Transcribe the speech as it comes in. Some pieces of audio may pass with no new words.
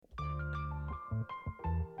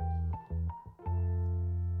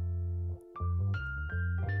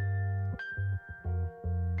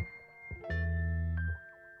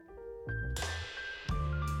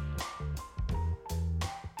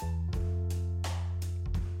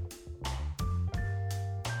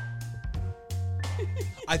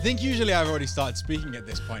I think usually I've already started speaking at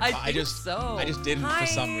this point, but I just didn't for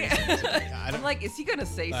some reason. Today. I'm like, is he gonna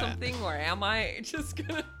say something, or am I just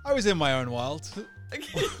gonna? I was in my own world.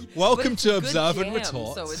 Okay. Welcome It's to a good Observe and jam,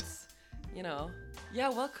 Retort. So it's, yeah,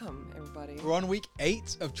 welcome everybody. We're on week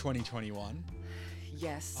 8 of 2021.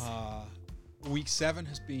 Yes. Week 7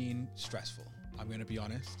 has been stressful. I'm going to be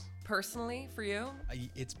honest. Personally, for you?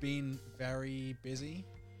 It's been very busy.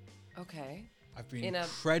 Okay. I've been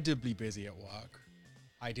incredibly busy at work.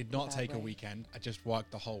 I did not take a weekend. I just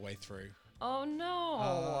worked the whole way through. Oh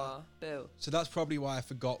no. Boo. So that's probably why I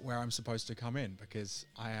forgot where I'm supposed to come in, because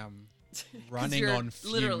I am running on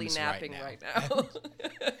fumes literally napping right now.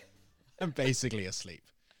 I'm basically asleep.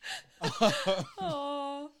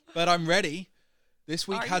 Oh. But I'm ready. This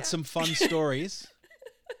week had some fun stories.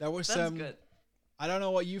 There were some. Good. I don't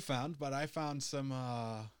know what you found, but I found some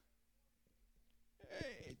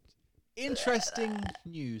interesting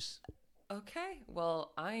news. Okay.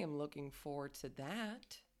 Well, I am looking forward to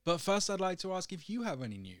that. But first, I'd like to ask if you have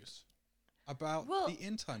any news about the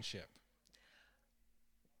internship.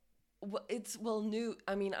 Well, it's new.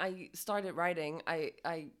 I mean, I started writing.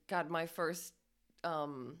 I got my first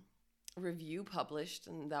review published,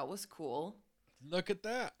 and that was cool. Look at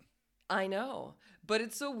that. I know, but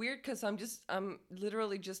it's so weird because I'm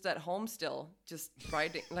literally just at home still, just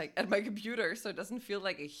writing like at my computer, so it doesn't feel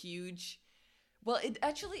like a huge. Well,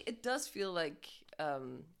 it does feel like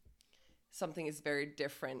something is very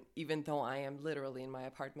different, even though I am literally in my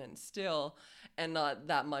apartment still, and not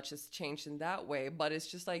that much has changed in that way. But it's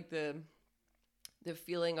just like the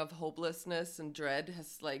feeling of hopelessness and dread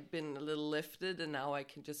has like been a little lifted, and now I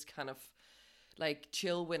can just kind of like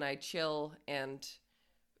chill when I chill. And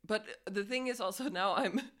but the thing is also now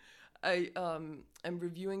I'm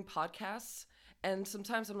reviewing podcasts, and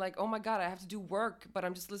sometimes I'm like, oh my God, I have to do work, but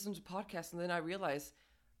I'm just listening to podcasts, and then I realize,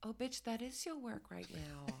 oh bitch, that is your work right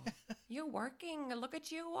now. You're working. Look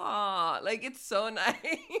at you. Like, it's so nice.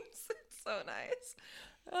 It's so nice.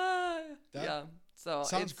 Yeah. So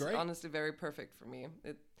sounds it's great. Honestly very perfect for me.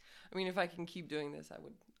 I mean, if I can keep doing this,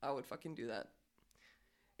 I would fucking do that.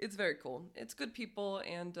 It's very cool. It's good people,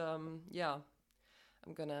 and yeah,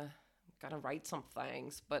 I'm gonna write some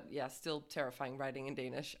things, but yeah, still terrifying writing in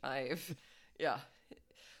Danish.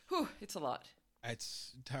 It's a lot.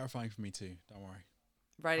 It's terrifying for me too. Don't worry.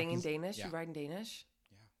 Writing in Danish? Yeah. You write in Danish?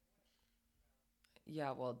 Yeah.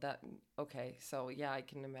 Yeah, well, okay. So, yeah, I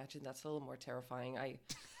can imagine that's a little more terrifying. I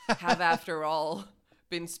have, after all,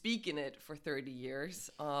 been speaking it for 30 years.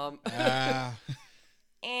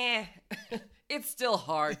 It's still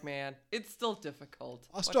hard, man. It's still difficult.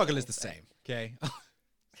 Our struggle is the same, okay?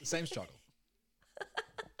 The same struggle.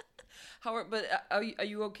 Howard, but are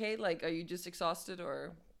you okay? Like, are you just exhausted,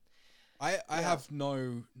 or? I have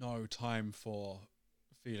no time for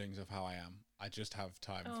feelings of how I am. I just have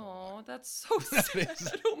time for Oh, that's so sad.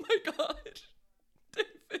 Oh my God.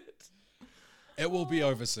 David. It will be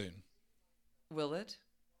over soon. Will it?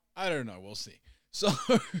 I don't know. We'll see. So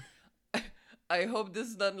I hope this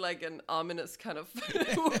is not like an ominous kind of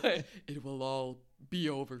way. It will all be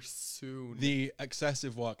over soon. The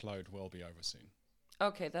excessive workload will be over soon.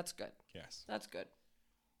 Okay, that's good. Yes. That's good.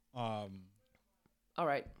 All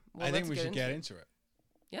right. Well, I think we should get into it.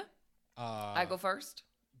 Yeah? I go first?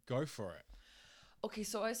 Go for it. Okay,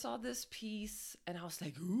 so I saw this piece and I was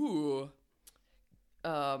like, ooh.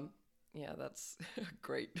 Yeah, that's a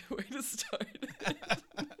great way to start.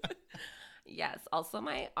 Yes, also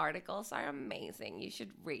my articles are amazing. You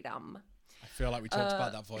should read them. I feel like we talked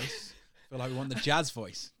about that voice. I feel like we want the jazz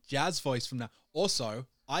voice. Jazz voice from now. Also,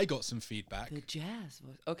 I got some feedback. The jazz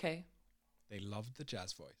voice. Okay. They loved the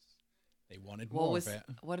jazz voice. They wanted more of it.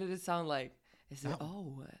 What did it sound like? Is it,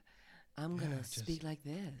 I'm going to speak like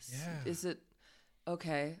this? Yeah. Is it,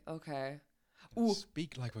 okay. Ooh.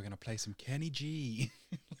 Speak like we're going to play some Kenny G.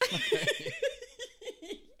 Yes.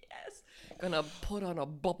 Gonna put on a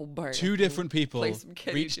bubble burn. 2 different people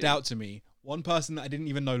reached G. out to me. One person that I didn't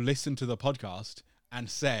even know listened to the podcast and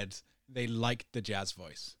said they liked the jazz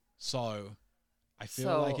voice. So I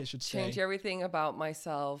feel like it should stay. Change everything about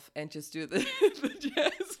myself and just do the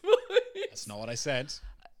jazz voice. That's not what I said.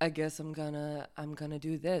 I guess I'm gonna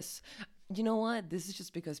do this. You know what? This is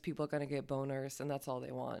just because people are gonna get boners and that's all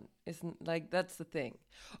they want. Isn't like that's the thing.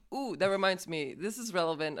 Ooh, that reminds me. This is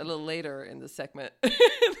relevant a little later in this segment,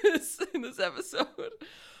 in this episode.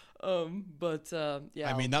 Yeah.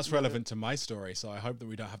 I mean, that's relevant to my story, so I hope that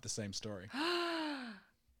we don't have the same story.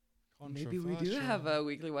 Maybe we do have a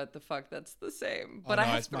weekly what the fuck that's the same. But I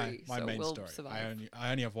have 3, my so main we'll story. survive.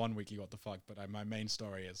 I only have 1 weekly what the fuck, but my main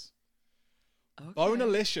story is Okay.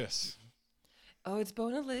 Bonalicious. Oh, it's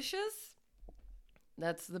Bonalicious?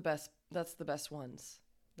 That's the best That's the best ones.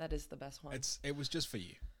 That is the best one. It was just for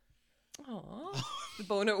you. Aww. The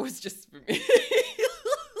boner was just for me.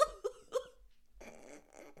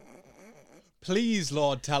 Please,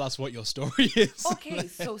 Lord, tell us what your story is. Okay,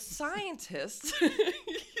 so scientists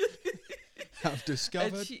have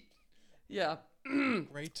discovered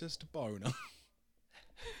greatest boner.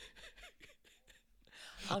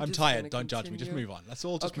 I'm tired. Don't judge me. Just move on. Let's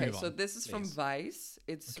all just move on. Okay, so this is from Vice.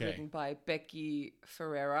 It's written by Becky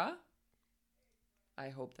Ferreira. I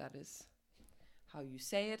hope that is how you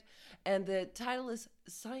say it. And the title is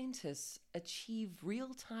Scientists Achieve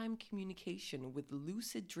Real-Time Communication with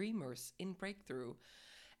Lucid Dreamers in Breakthrough.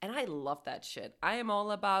 And I love that shit. I am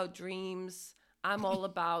all about dreams. I'm all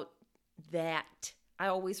about that. I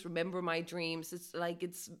always remember my dreams. It's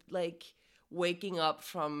like waking up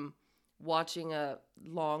from watching a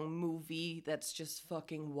long movie that's just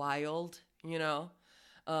fucking wild, you know?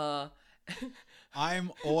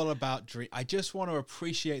 I'm all about dream. I just want to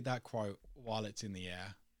appreciate that quote while it's in the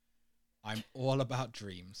air. I'm all about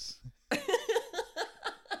dreams.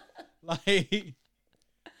 Like,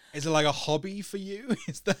 is it like a hobby for you?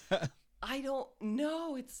 Is that? I don't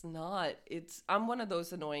know. It's not. I'm one of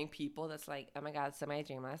those annoying people that's like, oh my God, so my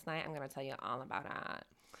dream last night, I'm going to tell you all about it.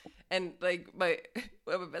 And like my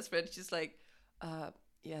best friend, she's like,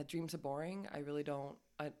 yeah, dreams are boring. I really don't.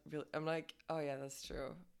 I'm like, oh yeah, that's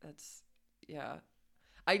true. Yeah.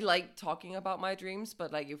 I like talking about my dreams,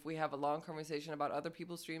 but like if we have a long conversation about other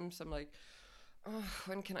people's dreams, I'm like, oh,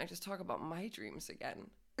 when can I just talk about my dreams again?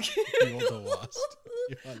 You're the worst.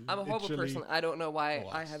 I'm a horrible person. I don't know why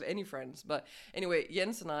I have any friends. But anyway,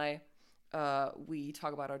 Jens and I, we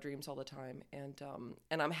talk about our dreams all the time. And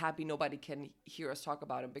I'm happy nobody can hear us talk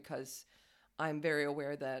about them because I'm very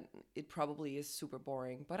aware that it probably is super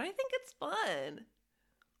boring. But I think it's fun.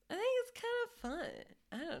 I think it's kind of fun.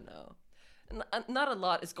 I don't know. Not a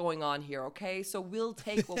lot is going on here, okay? So we'll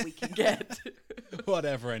take what we can get.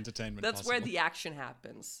 Whatever entertainment That's possible. where the action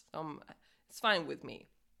happens. It's fine with me.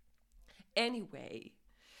 Anyway,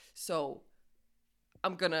 so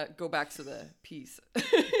I'm gonna go back to the piece.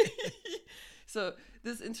 So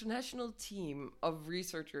this international team of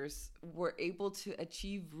researchers were able to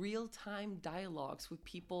achieve real-time dialogues with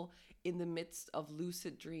people in the midst of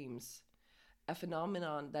lucid dreams, a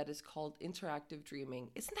phenomenon that is called interactive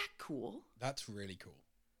dreaming. Isn't that cool? That's really cool.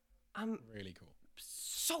 I'm really cool.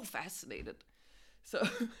 So fascinated. So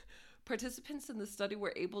participants in the study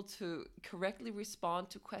were able to correctly respond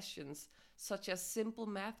to questions such as simple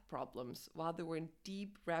math problems while they were in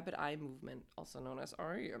deep rapid eye movement, also known as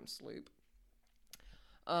REM sleep.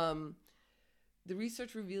 The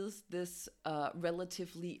research reveals this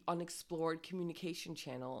relatively unexplored communication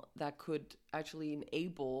channel that could actually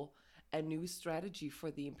enable a new strategy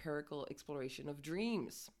for the empirical exploration of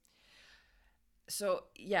dreams. So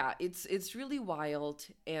yeah, it's really wild.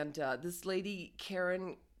 And this lady,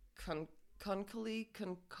 Karen Concoli,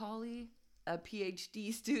 a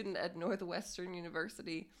PhD student at Northwestern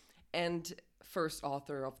University and first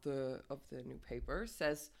author of the new paper,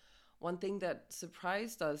 says one thing that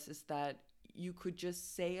surprised us is that you could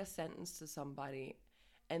just say a sentence to somebody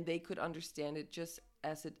and they could understand it just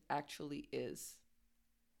as it actually is.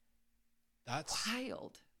 That's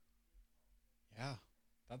wild. Yeah,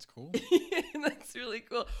 that's cool. That's really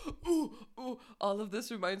cool. Ooh, all of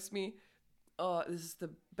this reminds me, this is the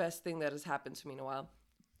best thing that has happened to me in a while.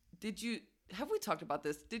 Have we talked about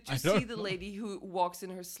this? Did you see the lady who walks in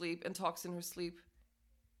her sleep and talks in her sleep?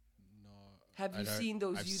 No. Have you seen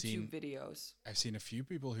those YouTube videos? I've seen a few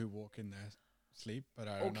people who walk in their sleep, but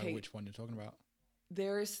I don't know which one you're talking about.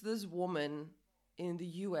 There is this woman in the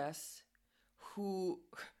US who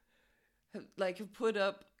have put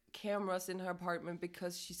up cameras in her apartment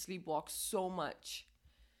because she sleepwalks so much.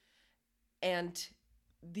 And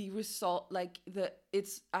the result,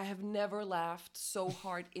 I have never laughed so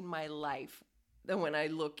hard in my life than when I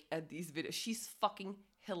look at these videos. She's fucking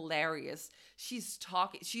hilarious. She's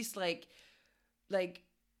talking, she's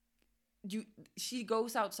she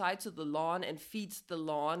goes outside to the lawn and feeds the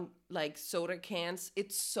lawn like soda cans.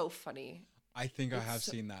 It's so funny. I think I have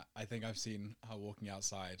seen that. I think I've seen her walking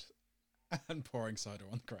outside and pouring soda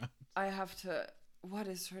on the ground. I have to... What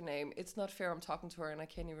is her name? It's not fair I'm talking to her and I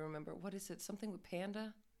can't even remember. What is it? Something with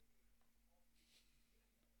Panda?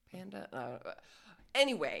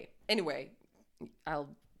 Anyway,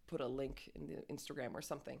 I'll put a link in the Instagram or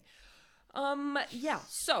something. Yeah,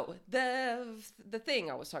 so the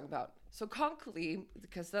thing I was talking about. So Concoli,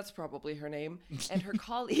 because that's probably her name, and her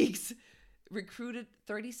colleagues recruited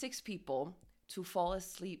 36 people to fall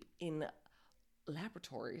asleep in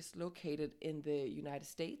laboratories located in the United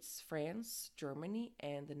States, France, Germany,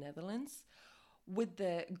 and the Netherlands, with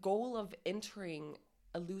the goal of entering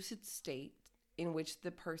a lucid state in which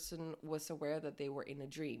the person was aware that they were in a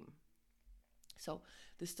dream. So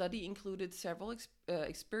the study included several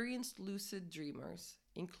experienced lucid dreamers,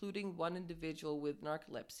 including one individual with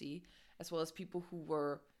narcolepsy, as well as people who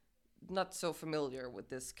were not so familiar with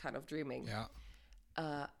this kind of dreaming.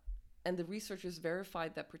 Yeah. And the researchers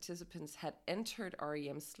verified that participants had entered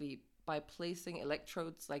REM sleep by placing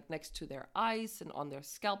electrodes like next to their eyes and on their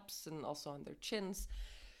scalps and also on their chins.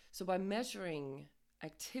 So by measuring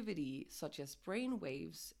activity such as brain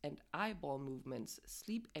waves and eyeball movements,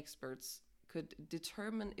 sleep experts could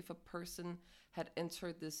determine if a person had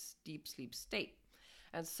entered this deep sleep state.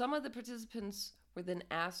 And some of the participants were then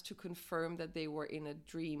asked to confirm that they were in a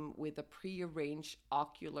dream with a prearranged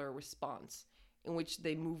ocular response in which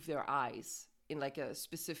they move their eyes in like a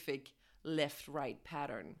specific left-right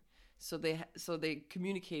pattern. So they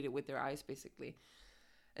communicated with their eyes basically.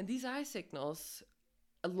 And these eye signals,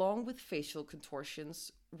 along with facial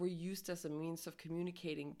contortions, were used as a means of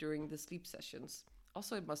communicating during the sleep sessions.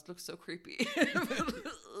 Also, it must look so creepy.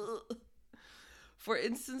 For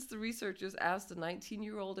instance, the researchers asked a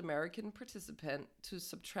 19-year-old American participant to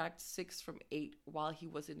subtract 6 from 8 while he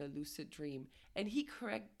was in a lucid dream. And he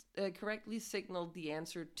correctly signaled the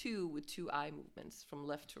answer 2 with 2 eye movements from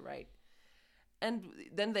left to right. And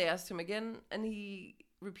then they asked him again, and he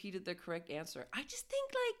repeated the correct answer. I just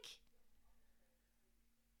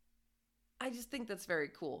think that's very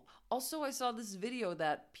cool. Also, I saw this video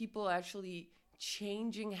that people actually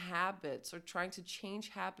changing habits or trying to change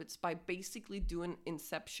habits by basically doing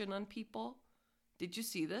inception on people. Did you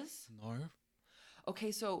see this? No.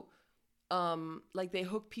 Okay, so like they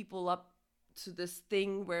hook people up to this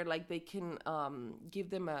thing where like they can give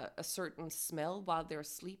them a certain smell while they're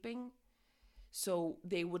sleeping. So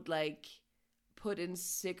they would like put in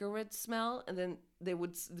cigarette smell, and then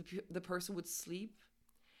the person would sleep,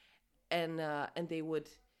 and they would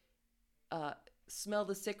smell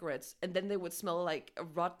the cigarettes, and then they would smell like a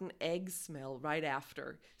rotten egg smell right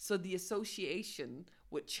after. So the association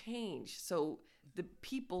would change. So the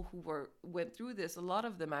people who went through this, a lot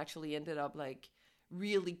of them actually ended up like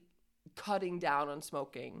really cutting down on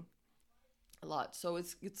smoking a lot. So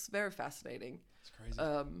it's very fascinating. It's crazy.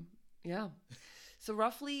 Yeah. So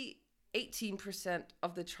roughly 18%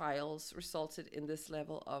 of the trials resulted in this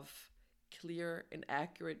level of clear and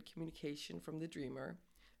accurate communication from the dreamer.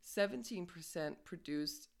 17%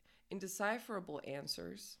 produced indecipherable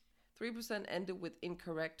answers. 3% ended with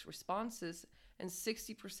incorrect responses, and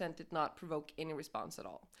 60% did not provoke any response at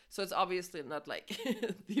all. So it's obviously not like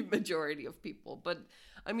the majority of people, but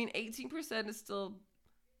I mean, 18% is still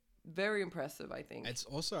very impressive, I think. It's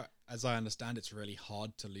also, as I understand, it's really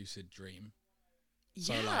hard to lucid dream.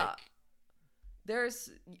 So Yeah. There's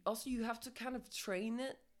also, you have to kind of train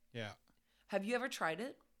it. Yeah. Have you ever tried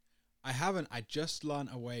it? I haven't. I just learned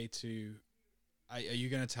a way to... Are you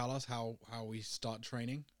going to tell us how we start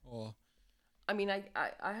training? Or I mean, I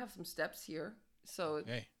have some steps here. So,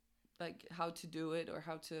 okay. like how to do it or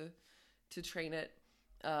how to train it.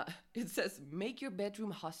 It says, make your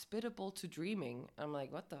bedroom hospitable to dreaming. I'm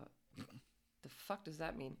like, what the fuck does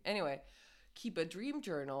that mean? Anyway, keep a dream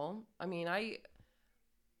journal. I mean, I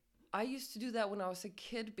used to do that when I was a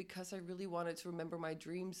kid because I really wanted to remember my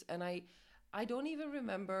dreams. And I don't even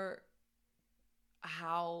remember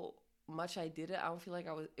how much I did it. I don't feel like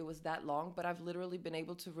it was that long, but I've literally been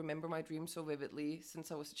able to remember my dreams so vividly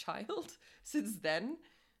since I was a child, since then.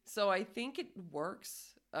 So I think it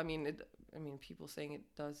works. I mean, people saying it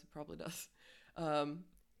does, it probably does.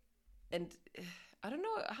 And I don't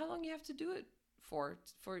know how long you have to do it for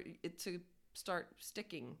it to start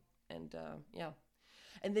sticking. And yeah.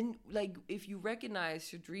 And then, like, if you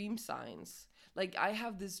recognize your dream signs, like I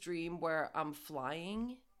have this dream where I'm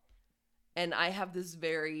flying, and I have this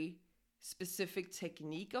very specific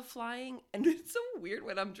technique of flying, and it's so weird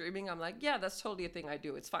when I'm dreaming. I'm like, yeah, that's totally a thing I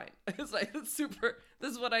do. It's fine. It's like, it's super.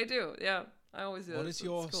 This is what I do. Yeah, I always do. What is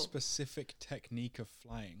your specific technique of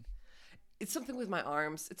flying? It's something with my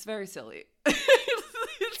arms. It's very silly.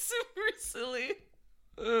 It's super silly.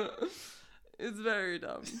 It's very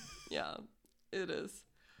dumb. Yeah, it is.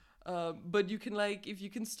 But you can, like, if you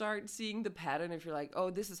can start seeing the pattern, if you're like,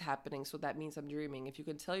 oh, this is happening, so that means I'm dreaming. If you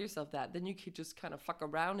can tell yourself that, then you could just kind of fuck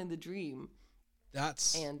around in the dream.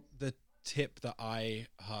 That's the tip that I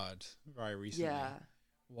heard very recently. Yeah.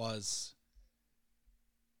 Was,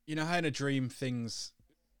 you know how in a dream things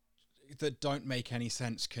that don't make any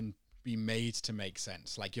sense can be made to make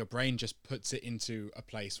sense. Like your brain just puts it into a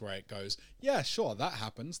place where it goes, yeah, sure, that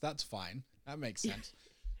happens. That's fine. That makes sense.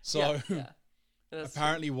 So yeah.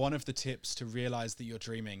 Apparently one of the tips to realize that you're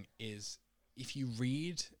dreaming is if you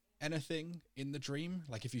read anything in the dream,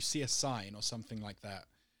 like if you see a sign or something like that,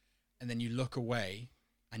 and then you look away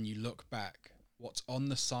and you look back, what's on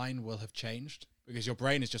the sign will have changed because your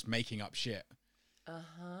brain is just making up shit.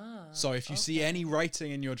 So if you see any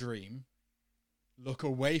writing in your dream, look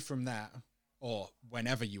away from that, or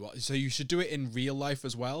whenever you are. So you should do it in real life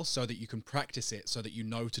as well, so that you can practice it, so that you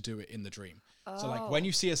know to do it in the dream. So like when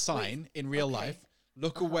you see a sign in real life,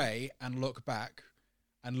 look away and look back,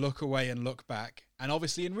 and look away and look back. And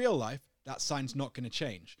obviously in real life, that sign's not going to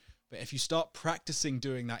change. But if you start practicing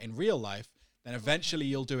doing that in real life, then eventually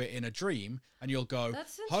you'll do it in a dream, and you'll go,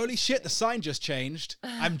 holy shit, the sign just changed.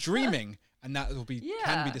 I'm dreaming. And that will be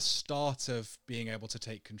can be the start of being able to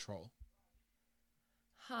take control.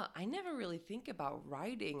 I never really think about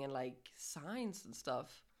writing and like signs and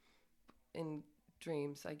stuff in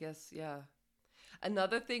dreams, I guess. Yeah.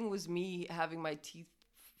 Another thing was me having my teeth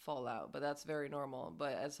fall out, but that's very normal.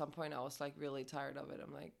 But at some point I was like really tired of it.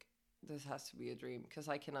 I'm like, this has to be a dream because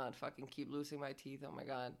I cannot fucking keep losing my teeth. Oh my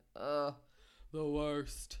God. The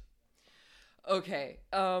worst. Okay.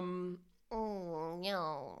 Oh,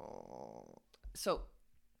 no. So,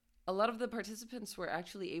 a lot of the participants were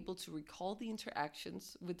actually able to recall the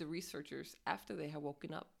interactions with the researchers after they had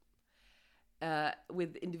woken up,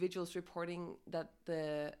 with individuals reporting that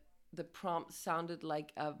the prompt sounded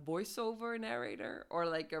like a voiceover narrator or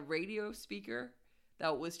like a radio speaker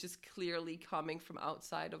that was just clearly coming from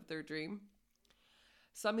outside of their dream.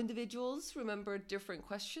 Some individuals remembered different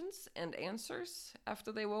questions and answers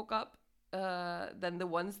after they woke up than the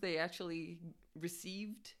ones they actually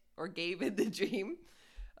received or gave in the dream.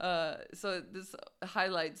 So this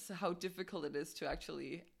highlights how difficult it is to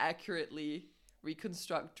actually accurately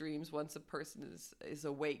reconstruct dreams once a person is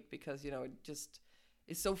awake, because, you know, it just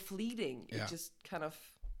is so fleeting. Yeah. It just kind of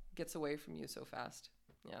gets away from you so fast.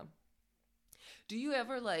 Yeah. Do you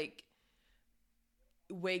ever like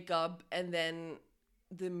wake up and then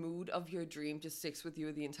the mood of your dream just sticks with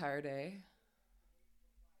you the entire day?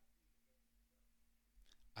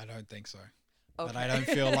 I don't think so. Okay. But I don't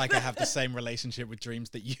feel like I have the same relationship with dreams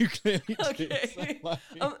that you clearly do. Okay.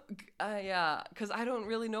 So yeah, because I don't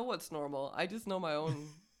really know what's normal. I just know my own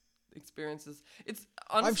experiences. It's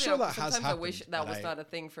honestly, I'm sure that sometimes has happened, I wish that was not a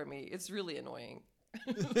thing for me. It's really annoying.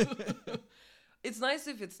 It's nice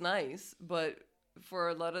if it's nice, but for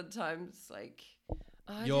a lot of times, like,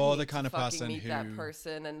 you're the kind of person meet who that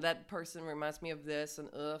person, and that person reminds me of this, and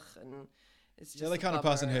and it's just you're the kind of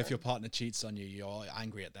person who, if your partner cheats on you, you're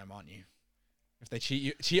angry at them, aren't you? If they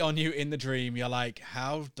cheat on you in the dream, you're like,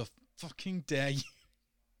 how the fucking dare you?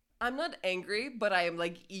 I'm not angry, but I am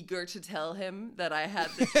like eager to tell him that I had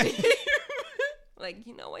the dream. Like,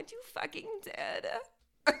 you know what, you fucking did.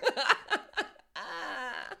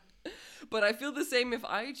 But I feel the same if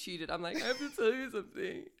I cheated. I'm like, I have to tell you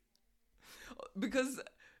something. Because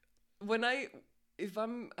if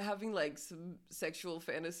I'm having like some sexual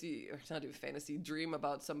fantasy, or not even fantasy, dream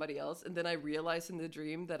about somebody else, and then I realize in the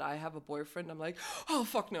dream that I have a boyfriend, I'm like, oh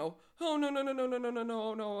fuck no. Oh no.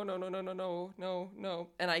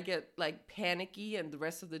 And I get like panicky, and the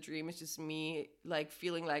rest of the dream is just me like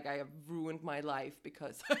feeling like I have ruined my life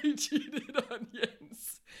because I cheated on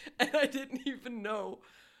Jens. And I didn't even know,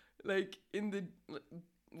 like,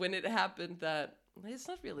 when it happened, that it's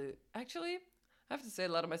not really, actually, I have to say a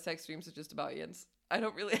lot of my sex dreams are just about Jens. I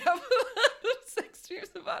don't really have a lot of sex dreams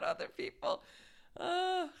about other people.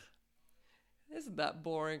 Isn't that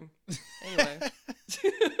boring? Anyway.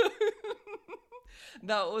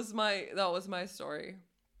 That was my story.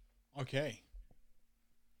 Okay.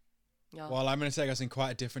 Yeah. Well, I'm going to take us in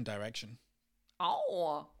quite a different direction.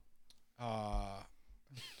 Oh. I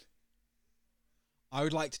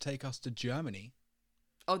would like to take us to Germany.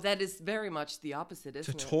 Oh, that is very much the opposite,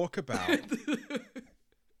 isn't it? To talk about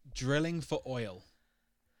drilling for oil.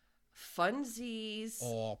 Funsies.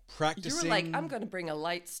 Or practicing. You were like, I'm going to bring a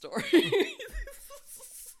light story.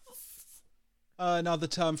 Another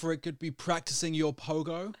term for it could be practicing your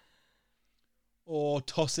pogo. Or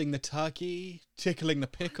tossing the turkey, tickling the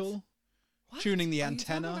pickle, what? Tuning the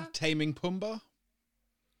antenna, taming Pumbaa.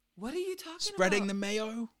 What are you talking about? Spreading the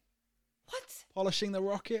mayo. What? Polishing the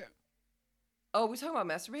rocket. Oh, we're talking about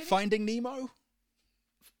masturbating? Finding Nemo?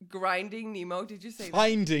 Grinding Nemo, did you say that?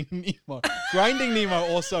 Finding Nemo. Grinding Nemo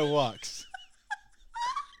also works.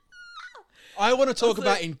 I want to talk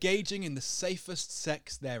about engaging in the safest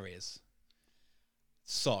sex there is.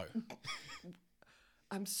 So.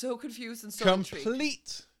 I'm so confused and so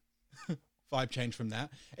complete vibe change from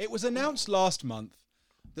that. It was announced last month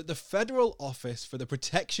that the Federal Office for the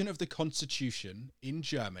Protection of the Constitution in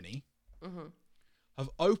Germany have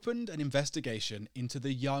opened an investigation into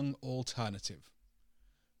the Young Alternative,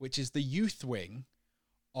 which is the youth wing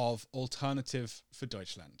of Alternative for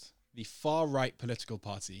Deutschland, the far-right political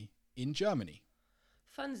party in Germany.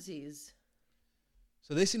 Funsies.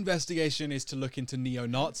 So this investigation is to look into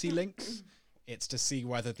neo-Nazi links. It's to see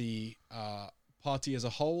whether the party as a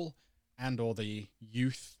whole and or the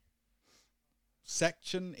youth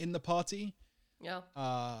section in the party Yeah.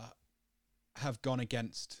 have gone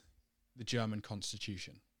against the German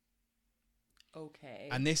constitution. Okay.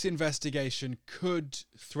 And this investigation could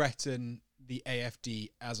threaten the AfD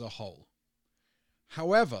as a whole.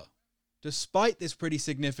 However, despite this pretty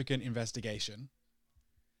significant investigation,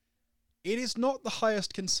 it is not the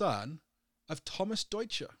highest concern of Thomas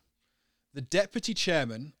Deutscher, the deputy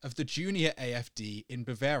chairman of the junior AfD in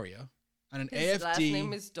Bavaria, and an His AfD last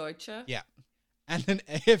name is Deutsche. yeah, and an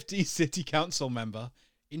AfD city council member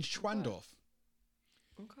in Schwandorf.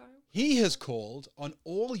 Okay. He has called on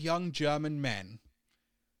all young German men.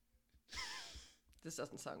 This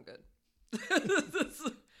doesn't sound good.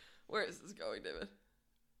 Where is this going, David?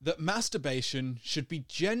 That masturbation should be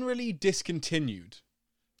generally discontinued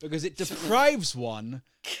because it deprives one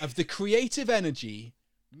of the creative energy,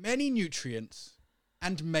 many nutrients,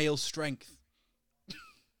 and male strength.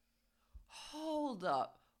 Hold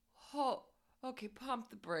up. Okay, pump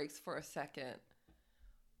the brakes for a second.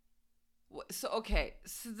 So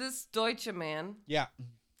this Deutsche man, Yeah.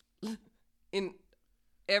 in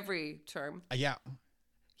every term, Yeah.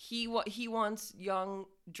 he wants young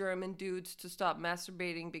German dudes to stop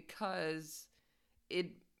masturbating because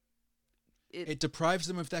it Deprives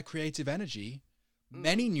them of their creative energy,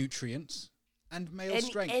 many nutrients, and male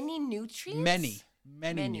strength. any nutrients?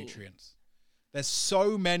 Many nutrients. There's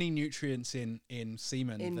so many nutrients in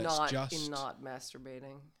semen in that's not just,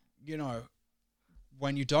 masturbating. you know,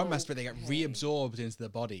 when you don't masturbate, they get Okay. reabsorbed into the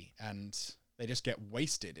body and they just get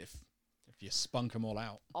wasted if you spunk them all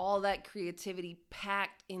out. All that creativity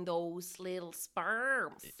packed in those little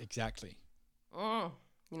sperms. Exactly. You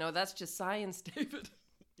know, that's just science, David.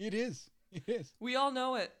 It is. It is. We all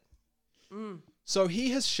know it. So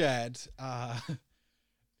he has shared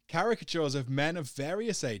caricatures of men of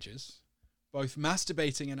various ages, both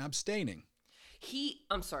masturbating and abstaining.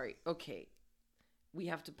 I'm sorry. Okay. We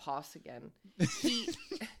have to pause again.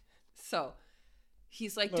 So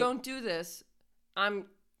he's like, don't do this. I'm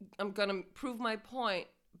going to prove my point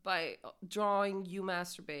by drawing you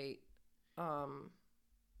masturbate.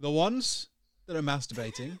 The ones that are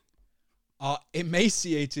masturbating are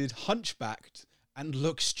emaciated, hunchbacked, and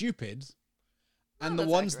look stupid. And the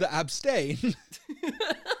that's ones that abstain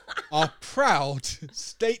are proud,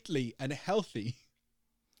 stately, and healthy.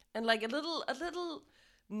 And like a little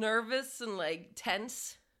nervous and like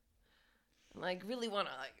tense. And like really want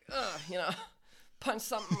to punch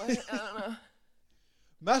something. I don't know.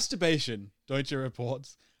 Masturbation, Deutsche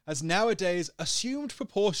reports, has nowadays assumed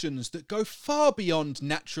proportions that go far beyond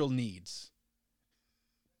natural needs.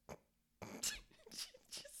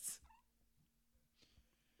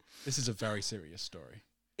 This is a very serious story.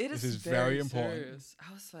 This is very important. serious.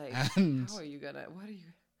 I was like, And- how are you gonna? What are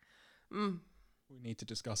you? We need to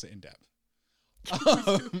discuss it in depth.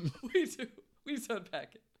 We do. We just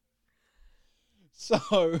unpack it.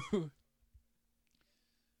 So,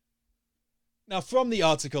 now from the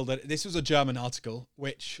article, that this was a German article,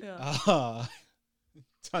 which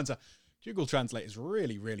turns out Google Translate is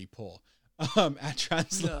really, really poor at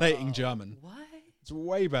translating German. What? It's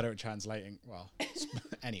way better at translating. Well,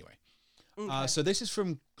 anyway. Okay. So this is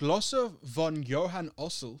from Glosse von Johann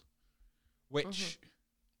Ossel, which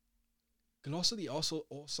Glosse the Ossel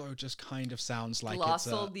also just kind of sounds like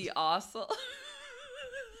Glossal it's the ossel.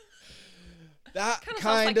 that Kinda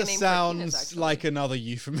kind of sounds like a name for a penis, sounds actually. like another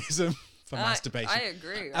euphemism for masturbation. I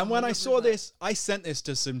agree. And when I saw 100%. this, I sent this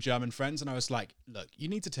to some German friends and I was like, look, you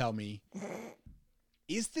need to tell me,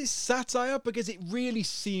 is this satire? Because it really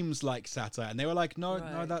seems like satire. And they were like, no,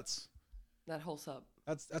 Right. that's that holds up.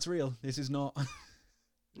 real. This is not.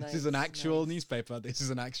 This is an Nice, actual nice. newspaper. This is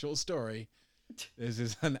an actual story. This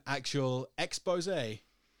is an actual expose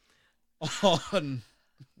on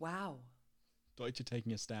Wow. Deutsche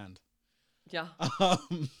taking a stand. Yeah.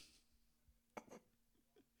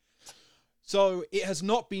 So it has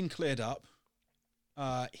not been cleared up.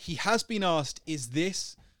 He has been asked, is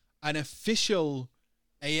this an official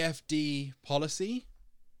AfD policy?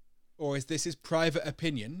 Or is this his private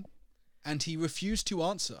opinion? And he refused to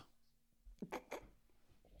answer.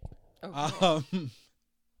 Okay.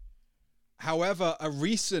 However, a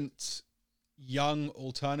recent Young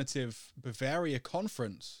Alternative Bavaria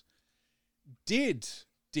conference did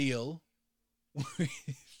deal with...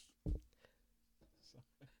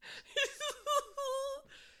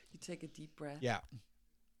 You take a deep breath. Yeah.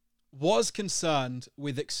 Was concerned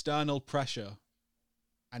with external pressure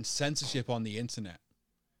and censorship on the internet,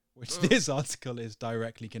 which this article is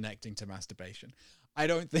directly connecting to masturbation. I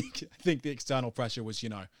think the external pressure was,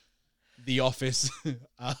 the office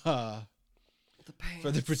for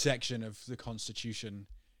the protection of the Constitution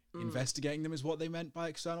investigating them is what they meant by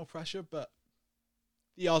external pressure, but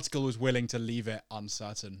the article was willing to leave it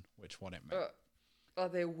uncertain which one it meant. Are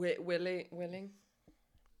they willing?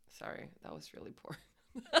 Sorry, that was really poor.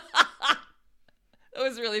 That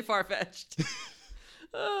was really far-fetched.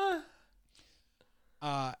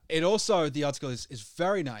 It also, the article is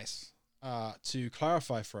very nice to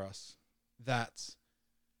clarify for us that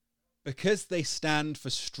because they stand for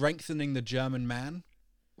strengthening the German man,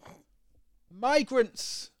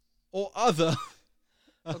 migrants or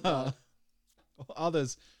or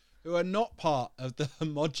others who are not part of the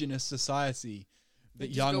homogenous society that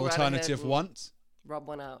Young Alternative want, rub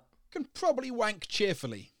one out, can probably wank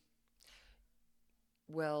cheerfully.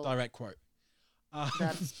 Well, direct quote.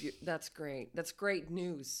 That's great. That's great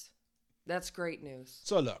news. That's great news.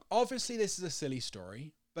 So look, obviously this is a silly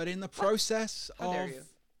story, but in the process of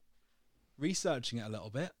researching it a little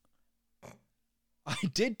bit, I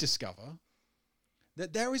did discover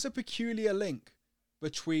that there is a peculiar link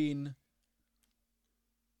between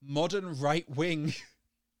modern right-wing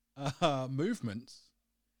movements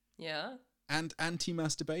and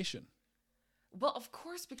anti-masturbation. Well, of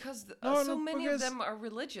course, because many of them are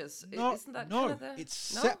religious. Isn't that kind of the... It's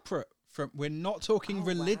separate from... We're not talking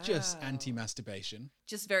religious anti-masturbation.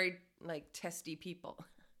 Just very, testy people.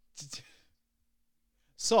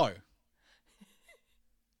 So,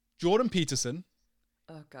 Jordan Peterson...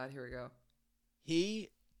 Oh, God, here we go. He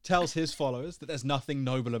tells his followers that there's nothing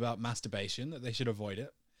noble about masturbation, that they should avoid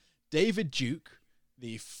it. David Duke,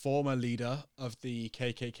 the former leader of the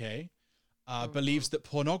KKK... believes that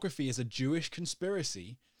pornography is a Jewish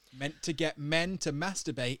conspiracy meant to get men to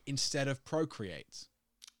masturbate instead of procreate.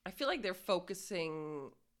 I feel like they're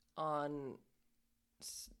focusing on,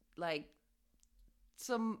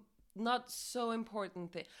 some not so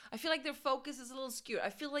important thing. I feel like their focus is a little skewed. I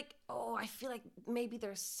feel like maybe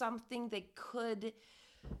there's something they could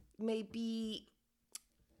maybe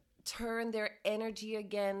turn their energy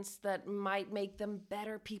against that might make them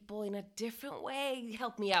better people in a different way.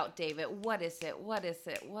 Help me out, David. What is it?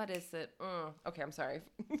 Okay, I'm sorry.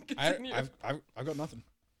 I've got nothing.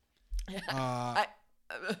 I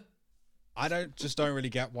don't really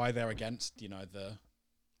get why they're against, the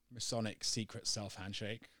Masonic secret self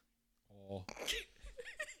handshake or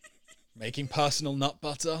making personal nut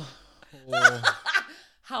butter or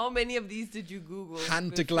how many of these did you Google?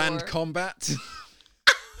 Hand to gland combat.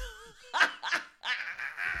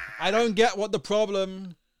 I don't get what the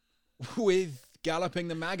problem with galloping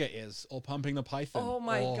the maggot is, or pumping the python. Oh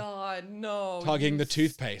my God, no! Tugging the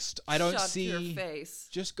toothpaste. I don't see. Your face.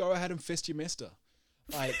 Just go ahead and fist your mister.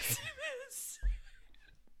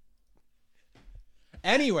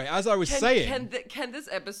 Anyway, as I was saying, can this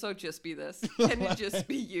episode just be this? Can it just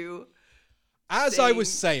be you? As I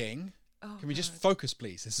was saying, can we just focus,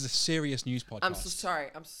 please? This is a serious news podcast. I'm so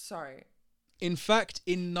sorry. In fact,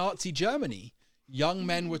 in Nazi Germany, young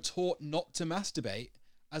men were taught not to masturbate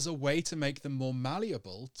as a way to make them more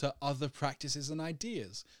malleable to other practices and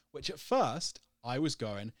ideas, which at first I was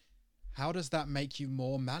going, how does that make you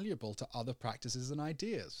more malleable to other practices and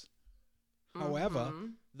ideas? However,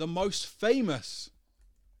 the most famous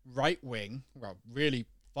right-wing, well, really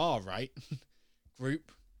far-right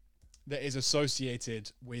group that is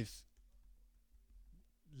associated with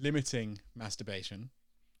limiting masturbation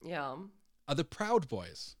are the Proud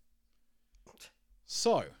Boys.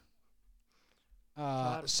 So,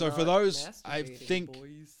 for those, I think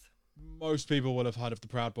most people will have heard of the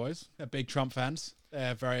Proud Boys. They're big Trump fans.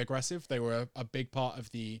 They're very aggressive. They were a big part of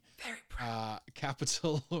the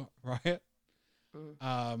Capitol riot.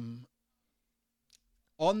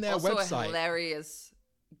 On their also website, a hilarious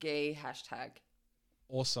gay hashtag.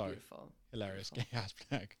 Also, beautiful. Hilarious gay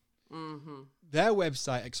hashtag. Their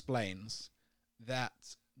website explains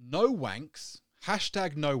that no wanks,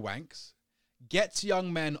 hashtag no wanks, gets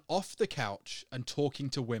young men off the couch and talking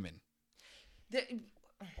to women.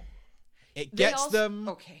 It gets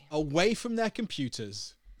them away from their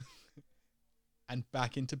computers and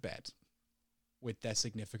back into bed with their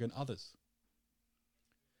significant others.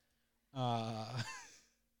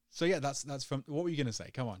 So yeah, that's from. What were you gonna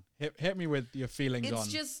say? Come on, hit me with your feelings on. It's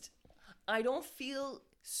just, I don't feel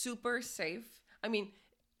super safe. I mean,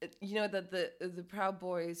 that the Proud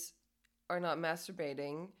Boys are not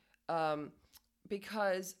masturbating,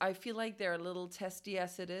 because I feel like they're a little testy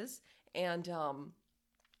as it is, and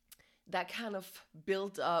that kind of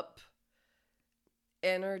built up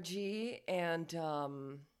energy and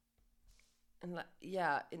And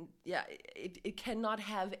it cannot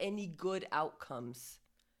have any good outcomes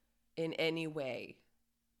in any way.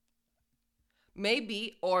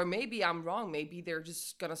 Maybe I'm wrong. Maybe they're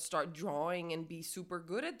just gonna start drawing and be super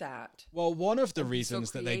good at that. Well, one of the And be so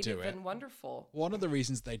reasons that they do creative it, and wonderful. one of the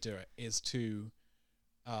reasons they do it is to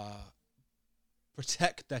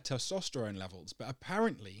protect their testosterone levels. But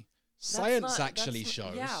apparently, science actually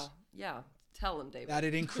shows Yeah. Tell them, David. that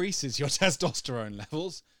it increases your testosterone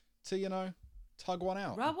levels to, tug one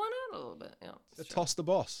out. Rub one out a little bit. Yeah. To toss the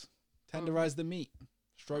boss, tenderize the meat,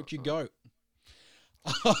 stroke your goat.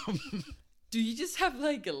 Do you just have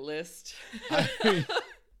like a list? I mean,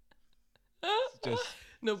 just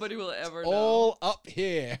Nobody will ever know. all up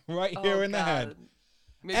here, right here in the head.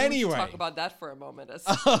 Maybe we Anyway. should talk about that for a moment. As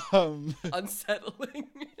Um, unsettling.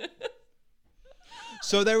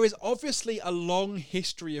 so there is obviously a long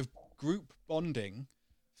history of group bonding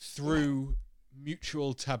through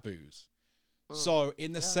mutual taboos. So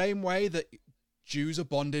in the same way that Jews are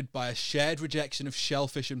bonded by a shared rejection of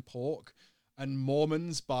shellfish and pork, and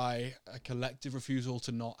Mormons by a collective refusal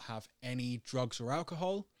to not have any drugs or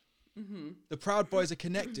alcohol, the Proud Boys are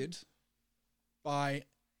connected by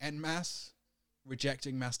en masse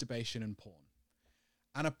rejecting masturbation and porn.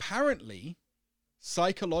 And apparently,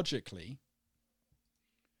 psychologically,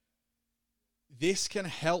 this can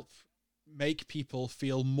help make people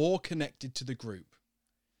feel more connected to the group.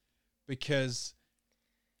 Because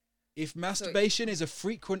if masturbation is a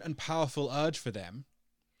frequent and powerful urge for them,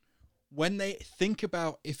 when they think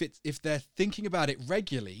about if they're thinking about it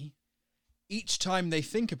regularly, each time they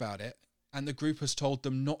think about it and the group has told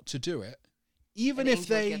them not to do it, even An if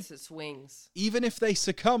angel they gets its wings. even if they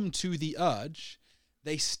succumb to the urge,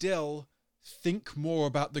 they still think more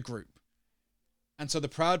about the group. And so the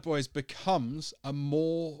Proud Boys becomes a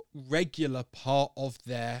more regular part of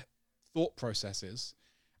their thought processes,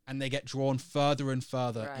 and they get drawn further and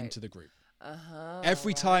further Right. into the group.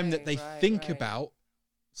 Every Time that they think about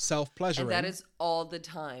self-pleasuring, and that is all the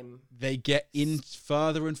time. they get in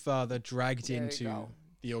further and further dragged There you into go.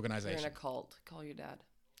 the You're in organization. a cult. Call your dad.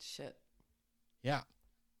 Shit. Yeah.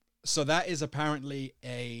 So that is apparently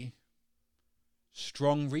a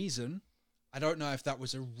strong reason. I don't know if that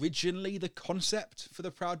was originally the concept for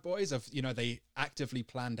the Proud Boys of, they actively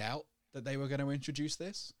planned out that they were going to introduce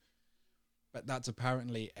this, but that's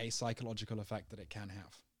apparently a psychological effect that it can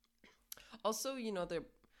have. Also, they're.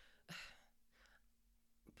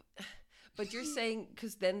 But you're saying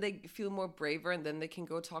because then they feel more braver and then they can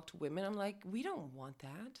go talk to women. I'm like, we don't want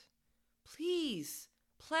that. Please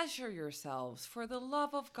pleasure yourselves for the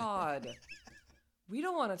love of God. We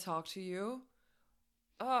don't want to talk to you.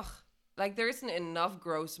 Ugh. Like there isn't enough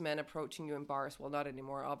gross men approaching you in bars. Well, not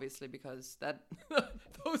anymore, obviously, because that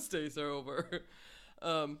those days are over.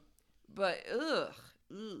 But ugh.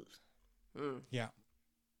 Yeah.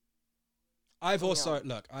 I've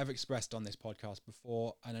I've expressed on this podcast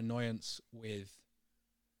before an annoyance with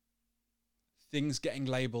things getting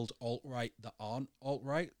labeled alt-right that aren't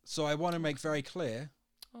alt-right. So I want to make very clear,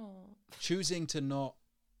 choosing to not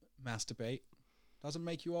masturbate doesn't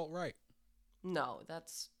make you alt-right. No,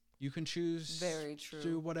 that's You can choose very true. to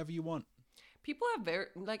do whatever you want. People have a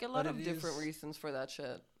lot But of it different is- reasons for that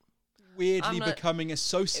shit. Weirdly not- becoming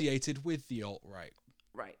associated with the alt-right.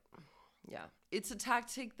 Right. Yeah. It's a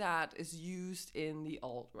tactic that is used in the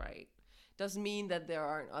alt-right. Doesn't mean that there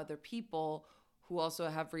aren't other people who also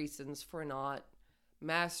have reasons for not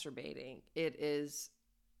masturbating. It is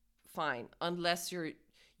fine. Unless you're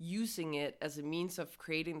using it as a means of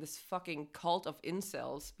creating this fucking cult of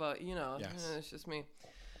incels. But, Yes. it's just me.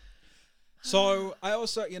 So I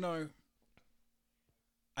also,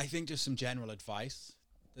 I think just some general advice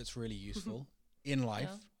that's really useful in life.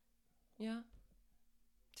 Yeah.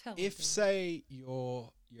 Tell If me. say you're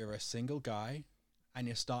a single guy and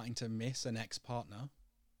you're starting to miss an ex-partner,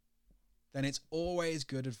 then it's always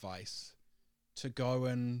good advice to go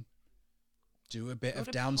and do a bit Go of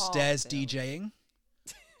to downstairs Parkdale. DJing,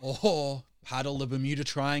 or paddle the Bermuda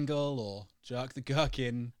Triangle, or jerk the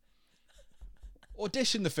gherkin,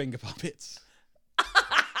 audition the finger puppets,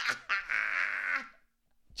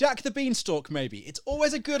 Jack the Beanstalk maybe. It's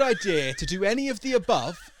always a good idea to do any of the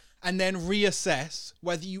above and then reassess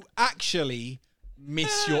whether you actually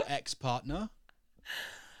miss your ex-partner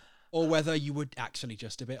or whether you were actually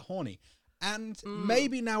just a bit horny. And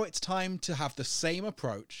maybe now it's time to have the same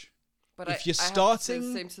approach. But if you're I have to say the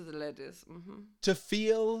starting same to the ladies. to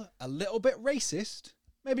feel a little bit racist,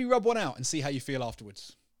 maybe rub one out and see how you feel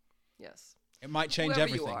afterwards. Yes. It might change Whoever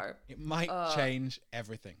you everything. are. It might change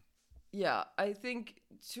everything. Yeah, I think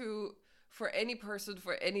for any person,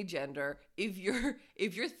 for any gender, if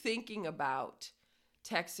you're thinking about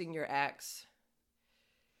texting your ex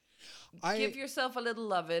Give yourself a little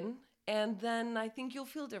lovin', and then I think you'll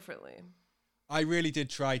feel differently. I really did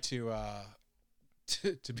try to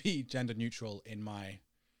be gender neutral in my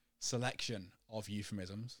selection of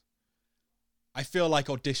euphemisms. I feel like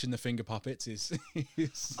Audition the Finger Puppets is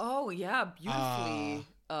Oh yeah, beautifully.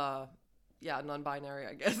 Yeah, non-binary,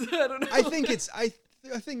 I guess. I don't know. I think it's I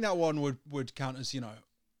think that one would count as, you know,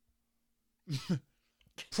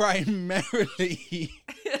 primarily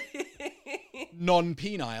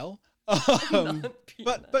non-penile,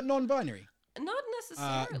 but non-binary. Not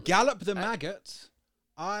necessarily. Gallop the Maggot.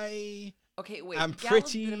 I Okay, wait. am Gallop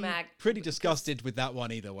pretty the Mag- disgusted with that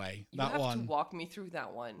one either way. You That have one. to walk me through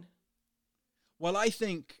that one. Well, I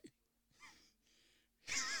think.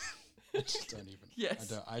 I just don't even.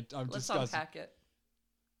 Yes. I'm Let's disgusted. unpack it.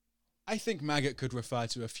 I think maggot could refer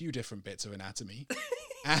to a few different bits of anatomy,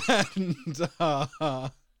 and Oh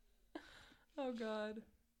God.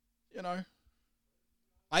 you know,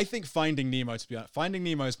 I think Finding Nemo. To be honest, Finding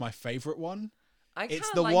Nemo is my favorite one. I It's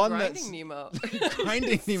kinda the like one Grinding that's- Nemo.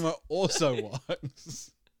 Grinding Nemo also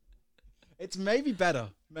works. It's maybe better.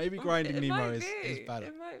 Maybe Grinding It Nemo might is be. better.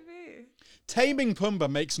 It might be. Taming Pumbaa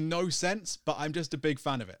makes no sense, but I'm just a big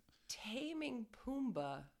fan of it. Taming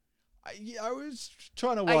Pumbaa. I was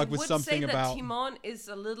trying to I work with would something say about. that Timon is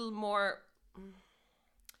a little more.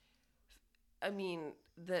 I mean,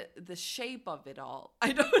 the shape of it all.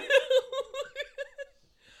 I don't know.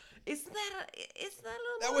 Is that a little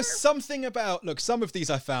There more? was something about. Look, some of these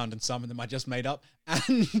I found, and some of them I just made up.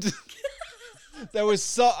 And there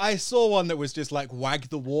was I saw one that was just like Wag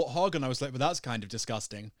the Warthog, and I was like, well, that's kind of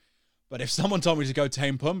disgusting. But if someone told me to go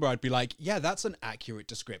tame Pumbaa, I'd be like, yeah, that's an accurate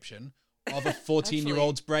description of a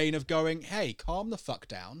 14-year-old's brain of going, hey, calm the fuck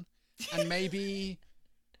down, and maybe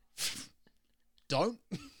don't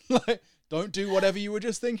do whatever you were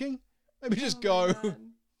just thinking. Maybe just Oh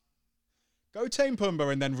go tame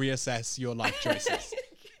Pumbaa and then reassess your life choices.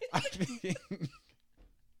 I think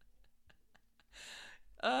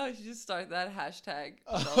You should just start that hashtag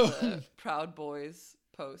on all the Proud Boys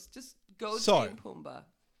posts. Just go So- tame Pumbaa.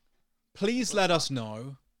 please let us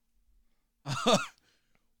know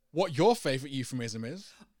what your favorite euphemism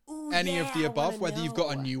is. Ooh, Any of the yeah, I above, wanna whether you've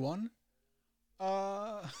got a know. new one.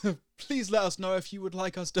 Please let us know if you would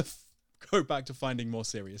like us to go back to finding more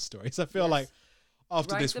serious stories. I feel Yes. like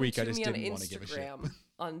after Write this them week, I to just me on didn't want to give a shit. Instagram,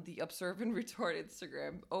 on the Observe and Retort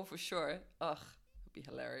Instagram. Oh, for sure. Ugh, it'd be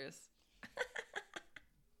hilarious.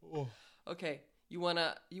 Oh. Okay, you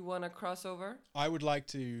wanna cross over? I would like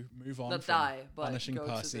to move on Not from die, but punishing go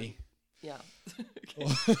to Percy. Yeah.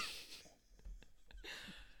 Okay.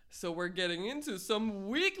 So we're getting into some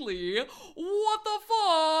weekly. What the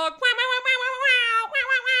fuck?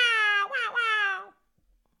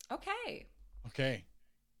 Okay, Okay,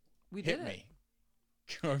 we hit did me.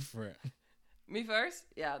 Go for it. it. Me first?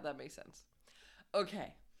 Yeah, that makes sense.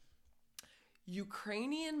 Okay.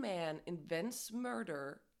 Ukrainian man invents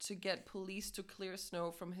murder to get police to clear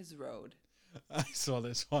snow from his road. I saw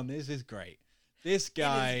this one. This is great. This It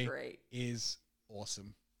guy is great. is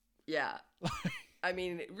awesome. Yeah. I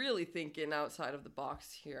mean, really thinking outside of the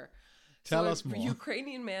box here. Tell So us more. A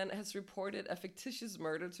Ukrainian man has reported a fictitious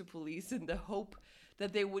murder to police in the hope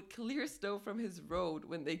that they would clear snow from his road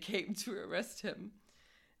when they came to arrest him.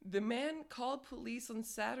 The man called police on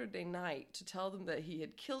Saturday night to tell them that he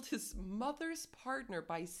had killed his mother's partner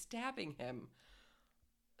by stabbing him.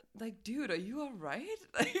 Like, dude, are you all right?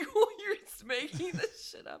 Like, you're just making this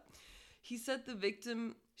shit up. He said the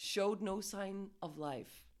victim showed no sign of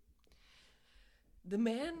life. The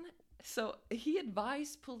man, so he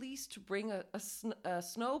advised police to bring a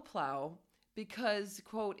snowplow because,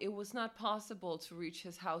 quote, it was not possible to reach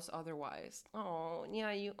his house otherwise. Oh,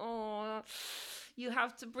 yeah, you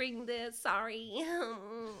have to bring this, sorry.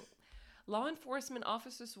 Law enforcement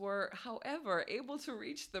officers were, however, able to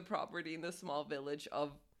reach the property in the small village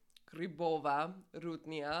of Grybova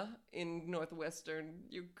Rudnia in northwestern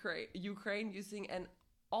Ukraine using an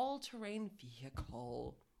all-terrain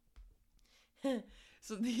vehicle.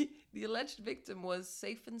 So the alleged victim was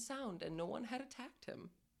safe and sound and no one had attacked him.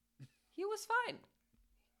 He was fine.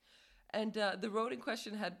 And the road in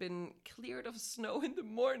question had been cleared of snow in the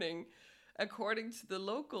morning, according to the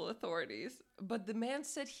local authorities. But the man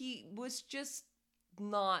said he was just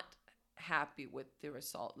not happy with the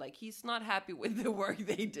result. Like, he's not happy with the work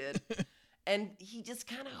they did. And he just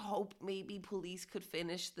kind of hoped maybe police could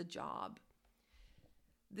finish the job.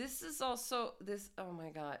 This is also, oh my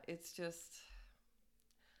God, it's just,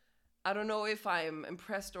 I don't know if I'm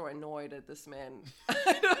impressed or annoyed at this man.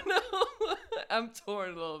 I don't know. I'm torn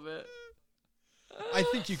a little bit. I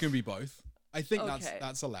think you can be both. I think Okay.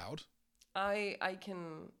 that's allowed. I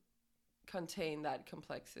can contain that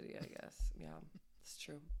complexity, I guess. Yeah, it's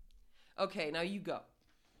true. Okay, now you go.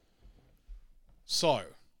 So,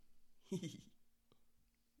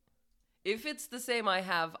 If it's the same I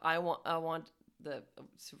have, I want to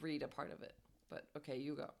read a part of it. But okay,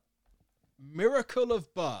 you go. miracle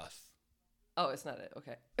of birth. Oh, it's not it.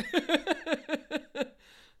 Okay.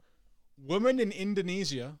 Woman in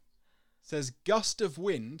Indonesia says gust of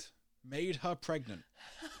wind made her pregnant.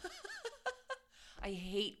 I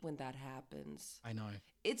hate when that happens. I know.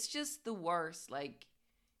 It's just the worst. Like,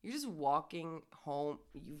 you're just walking home.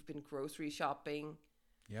 You've been grocery shopping.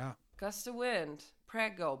 Yeah. Gust of wind.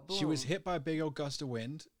 Prego. Boom. She was hit by a big old gust of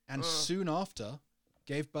wind and soon after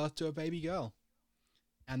gave birth to a baby girl.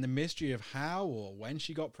 And the mystery of how or when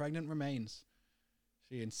she got pregnant remains.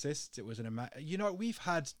 She insists it was we've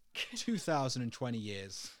had 2020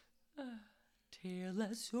 years. Tell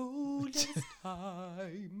us all this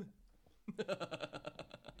time.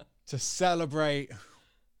 To celebrate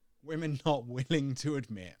women not willing to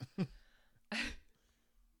admit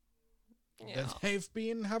that they've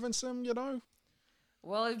been having some,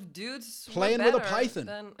 Well, if dudes were playing with a better, python.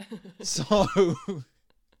 then So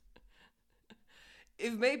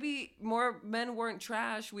if maybe more men weren't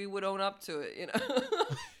trash, we would own up to it,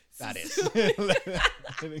 that is.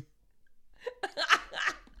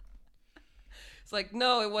 It's like,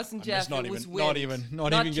 no, it wasn't Jeff. not it was even- wind.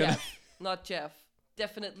 not even gonna- Jeff. Not Jeff.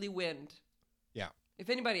 Definitely wind. Yeah. If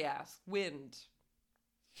anybody asks, wind.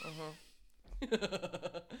 Uh-huh.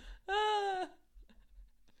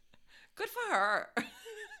 Good for her.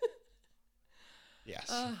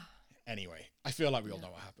 Yes. Anyway, I feel like we all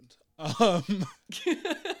know what happened.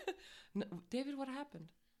 No, David, what happened?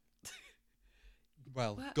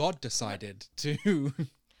 Well, What? God decided to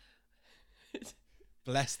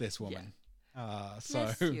bless this woman. So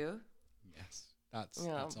Bless you. yes, that's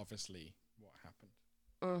Yeah. obviously what happened.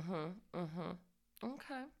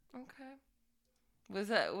 Okay. Was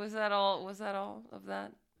that all of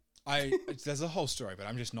that? There's a whole story, but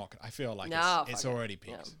I'm just not gonna. I feel like No, it's fuck it. already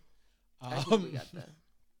peaked. I think we got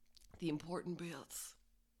the important bits.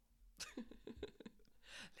 Little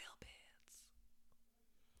bits.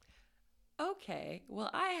 Okay, well,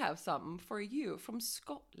 I have something for you from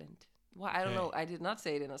Scotland. Well, I don't Okay. know. I did not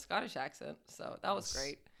say it in a Scottish accent, so that was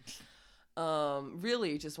great.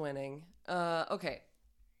 Really just winning. Okay.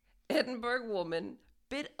 Edinburgh woman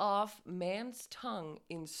bit off man's tongue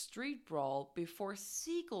in street brawl before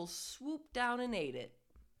seagulls swooped down and ate it.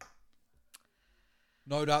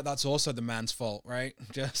 No doubt that's also the man's fault, right?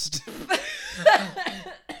 Just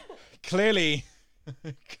clearly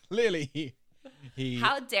he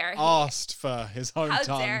How dare he? asked for his own How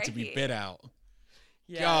tongue dare to be he? bit out.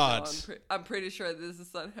 Yeah, God. no, I'm pretty sure this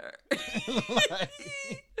is on her.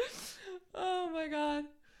 Oh my god.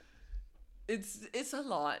 It's a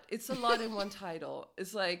lot. It's a lot in one title.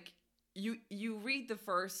 It's like you read the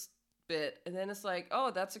first bit and then it's like,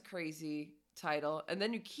 oh, that's a crazy title. And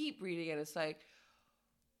then you keep reading it. It's like,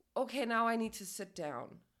 okay, now I need to sit down.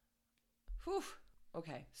 Whew.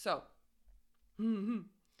 Okay, so.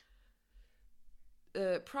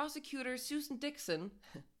 Prosecutor Susan Dixon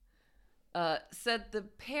said the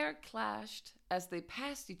pair clashed as they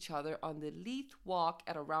passed each other on the Leith Walk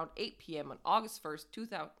at around 8 p.m. on August 1st,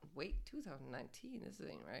 2019, this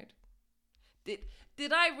ain't right.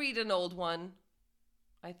 Did I read an old one?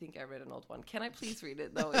 I think I read an old one. Can I please read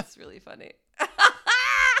it? No, it's really funny. I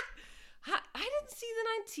didn't see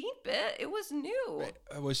the 19th bit. It was new.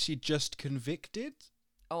 Wait, was she just convicted?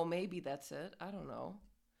 Oh, maybe that's it. I don't know.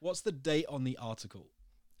 What's the date on the article?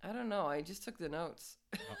 I don't know. I just took the notes.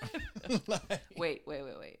 Like- Wait. I don't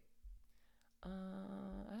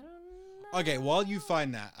know. Okay, while you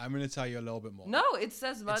find that, I'm going to tell you a little bit more. No, it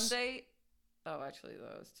says Monday. Oh, actually,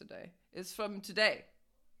 no, it's today. It's from today.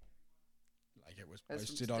 Like it was That's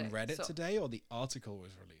from posted on today. Reddit So- today, or the article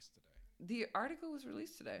was released today? The article was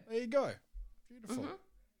released today. There you go. Beautiful.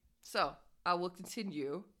 So I will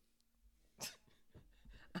continue.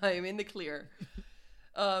 I am in the clear.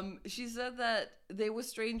 She said that they were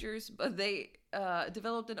strangers, but they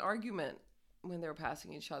developed an argument when they were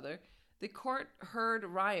passing each other. The court heard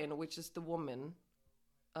Ryan, which is the woman,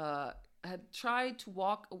 had tried to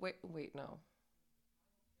walk away. Wait, no.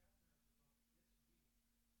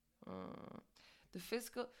 The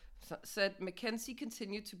fiscal said Mackenzie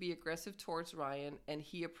continued to be aggressive towards Ryan, and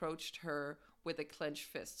he approached her with a clenched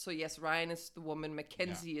fist. So yes, Ryan is the woman.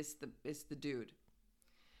 Mackenzie is the dude.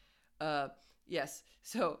 Yes.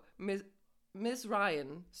 So Miss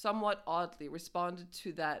Ryan, somewhat oddly, responded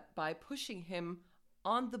to that by pushing him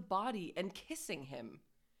on the body and kissing him.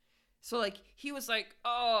 So like he was like,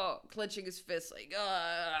 oh, clenching his fist, like,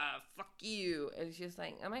 fuck you. And she's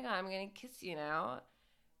like, oh my god, I'm gonna kiss you now.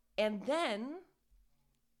 And then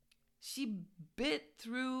she bit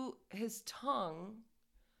through his tongue,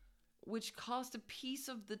 which caused a piece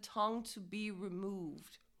of the tongue to be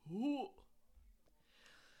removed. Ooh.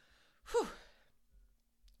 Whew.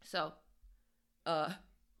 So,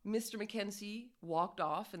 Mr. Mackenzie walked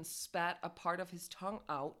off and spat a part of his tongue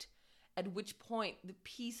out, at which point the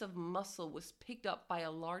piece of muscle was picked up by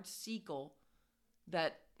a large seagull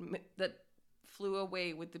that flew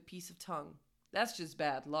away with the piece of tongue. That's just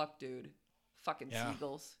bad luck, dude. Fucking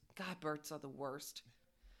seagulls. God, birds are the worst.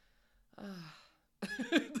 Have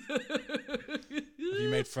you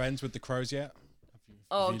made friends with the crows yet?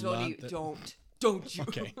 Don't you?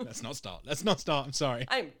 Okay, let's not start. I'm sorry.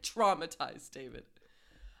 I'm traumatized, David.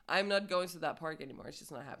 I'm not going to that park anymore. It's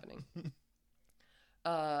just not happening.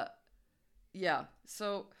 Yeah.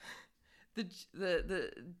 So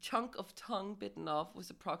the chunk of tongue bitten off was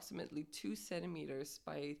approximately 2 centimeters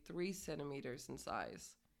by 3 centimeters in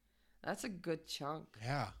size. That's a good chunk.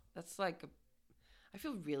 Yeah. That's like I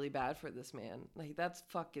feel really bad for this man. Like, that's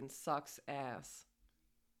fucking sucks ass.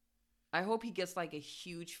 I hope he gets like a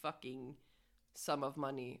huge fucking sum of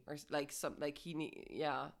money or like some like he need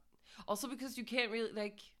Also because you can't really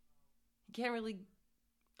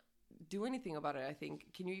do anything about it. I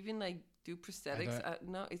think. Can you even like do prosthetics?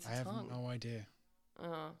 No, it's a tongue. I have no idea.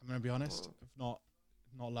 I'm gonna be honest. I've not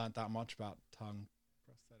learned that much about tongue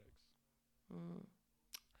prosthetics.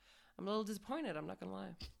 I'm a little disappointed. I'm not gonna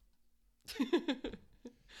lie.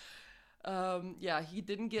 Yeah, he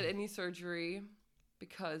didn't get any surgery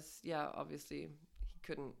because obviously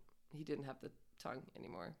he didn't have the tongue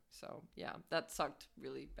anymore. So yeah, that sucked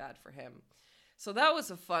really bad for him. So that was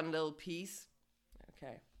a fun little piece.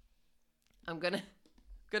 Okay. I'm gonna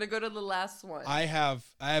go to the last one. I have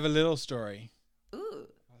a little story. Ooh.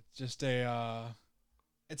 Just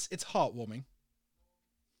it's heartwarming.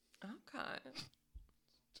 Okay.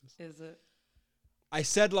 Is it? I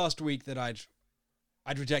said last week that I'd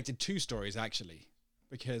rejected 2 stories actually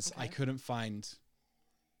because I couldn't find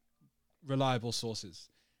reliable sources.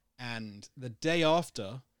 And the day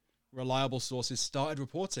after, reliable sources started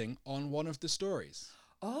reporting on one of the stories.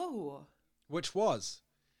 Oh. Which was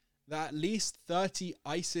that at least 30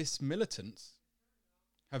 ISIS militants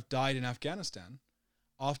have died in Afghanistan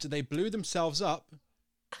after they blew themselves up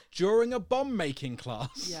during a bomb-making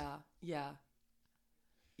class.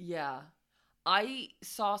 Yeah. I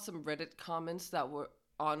saw some Reddit comments that were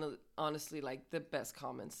honestly like the best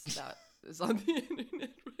comments that is on the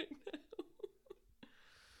internet right now.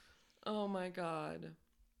 Oh my god.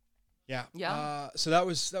 Yeah. So that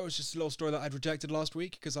was just a little story that I'd rejected last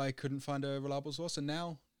week because I couldn't find a reliable source, and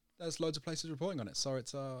now there's loads of places reporting on it. So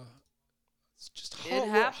it's just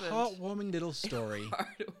heartwarming little story.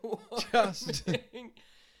 Just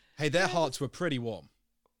hey, their hearts were pretty warm.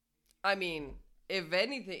 I mean, if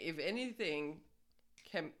anything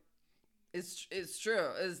is true,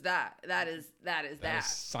 is that is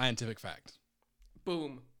scientific fact.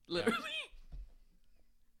 Boom. Literally. Yeah.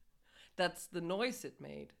 That's the noise it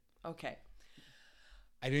made. Okay.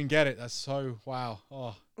 I didn't get it. That's so wow.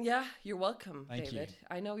 Oh. Yeah, you're welcome, Thank David. you.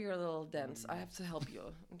 I know you're a little dense. I have to help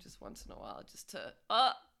you just once in a while, just to.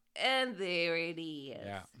 And there it is.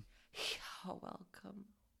 Yeah. You're welcome.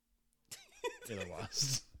 It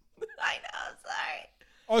was. I know.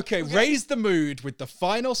 Sorry. Okay, raise the mood with the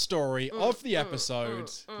final story of the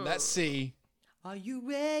episode. Let's see. Are you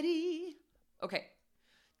ready? Okay.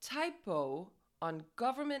 Typo on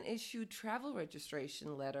government-issued travel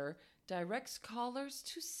registration letter directs callers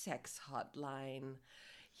to sex hotline.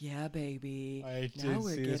 Yeah, baby. I did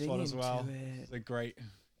see this one as well. It's a great,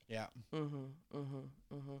 yeah.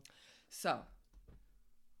 So,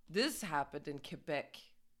 this happened in Quebec,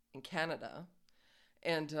 in Canada,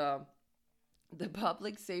 and the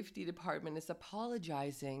Public Safety Department is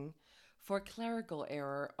apologizing for clerical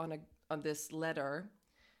error on this letter,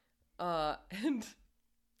 and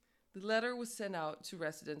the letter was sent out to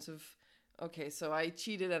residents of. Okay, so I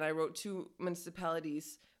cheated and I wrote 2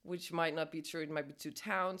 municipalities, which might not be true. It might be 2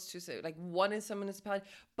 towns, to say like one is a municipality,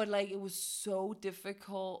 but like it was so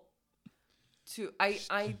difficult to.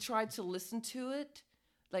 I tried to listen to it,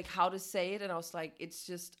 like how to say it, and I was like, it's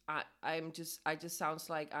just I just sounds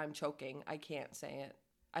like I'm choking. I can't say it.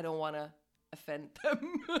 I don't want to offend them,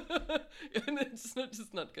 and it's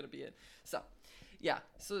just not gonna be it. So, yeah.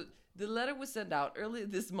 So the letter was sent out earlier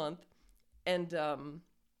this month, and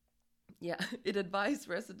it advised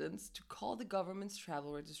residents to call the government's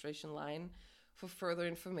travel registration line for further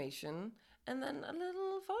information, and then a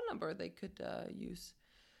little phone number they could use.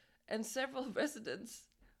 And several residents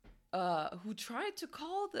who tried to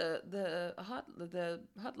call the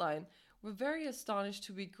hotline were very astonished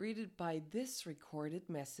to be greeted by this recorded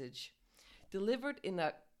message, delivered in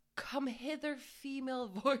a "come hither" female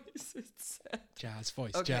voice. It said. Jazz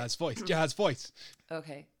voice, Okay. jazz voice, jazz voice.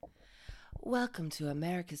 Okay. Welcome to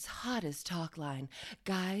America's hottest talk line.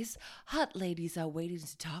 Guys, hot ladies are waiting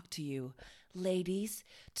to talk to you. Ladies,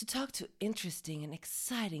 to talk to interesting and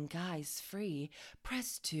exciting guys free,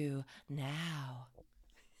 press 2 now.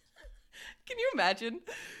 Can you imagine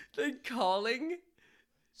like calling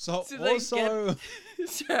So to like also, get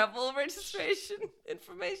travel registration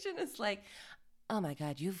information? It's like, oh my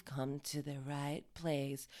God, you've come to the right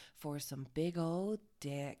place for some big old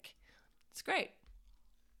dick. It's great.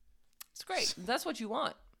 It's great. That's what you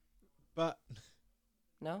want. but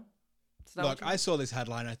No? It's not look, what you I saw this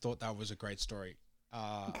headline. I thought that was a great story,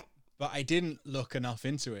 but I didn't look enough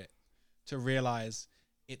into it to realize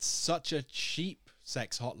it's such a cheap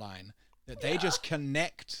sex hotline that they just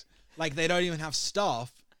connect. Like they don't even have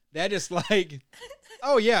staff. They're just like,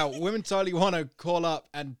 oh yeah, women totally want to call up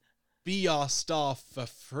and be our staff for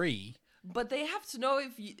free. But they have to know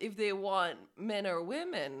if they want men or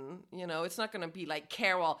women. You know, it's not going to be like,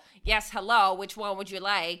 Carol, yes, hello, which one would you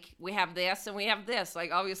like? We have this and we have this.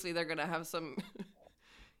 Like, obviously, they're going to have some,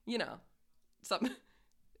 you know, some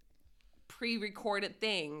pre-recorded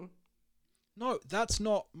thing. No, that's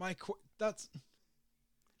not my. That's.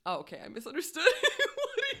 Oh, okay, I misunderstood.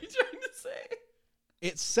 What are you trying to say?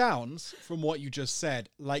 It sounds, from what you just said,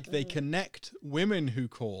 like they connect women who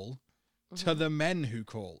call to the men who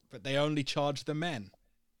call, but they only charge the men.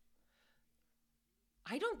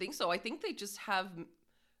 I don't think so. I think they just have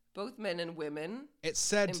both men and women. It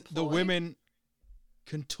said the Employed? women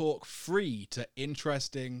can talk free to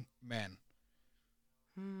interesting men.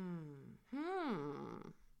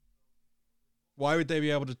 Why would they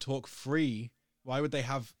be able to talk free? Why would they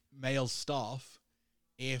have male staff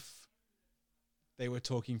if they were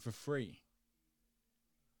talking for free?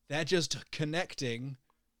 They're just connecting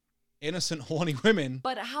innocent, horny women.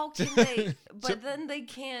 But how can they? But then they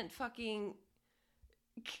can't fucking.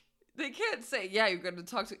 They can't say, yeah, you're going to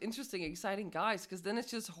talk to interesting, exciting guys, because then it's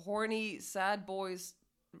just horny, sad boys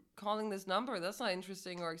calling this number. That's not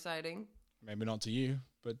interesting or exciting. Maybe not to you,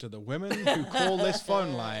 but to the women who call this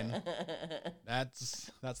phone line, that's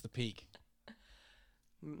the peak.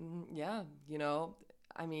 Yeah, you know,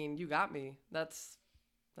 I mean, you got me. That's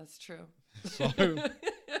true. So,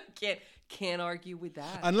 Can't argue with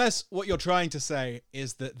that. unless what you're trying to say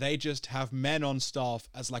is that they just have men on staff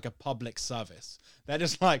as like a public service. They're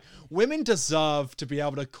just like, women deserve to be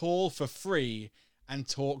able to call for free and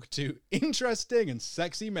talk to interesting and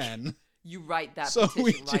sexy men. You write that So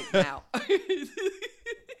we petition right do- now.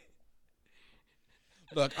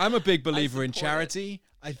 Look, I'm a big believer in support it. charity.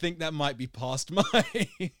 I think that might be past my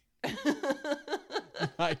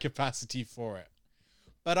my capacity for it.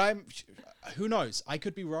 But who knows? I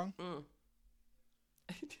could be wrong.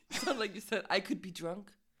 Sound like you said, I could be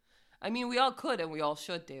drunk. I mean, we all could and we all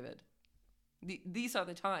should, David. These are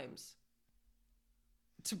the times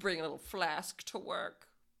to bring a little flask to work.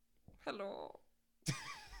 Hello.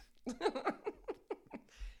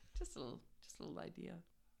 just a little idea.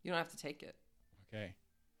 You don't have to take it. Okay.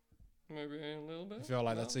 Maybe a little bit. I feel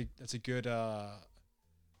like that's a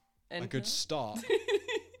good start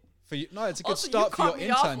for you. No, it's a good Also, start you for your cut me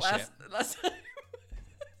off internship. last time.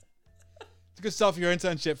 It's a good start for your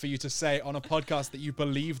internship for you to say on a podcast that you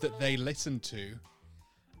believe that they listen to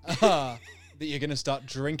that you're going to start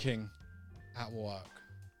drinking at work.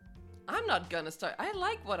 I'm not gonna start. I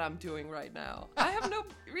like what I'm doing right now. I have no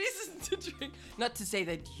reason to drink. Not to say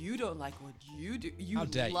that you don't like what you do. How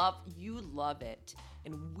dare you. love it.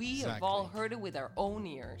 And we have all Exactly. heard it with our own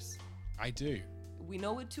ears. I do. We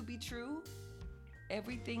know it to be true.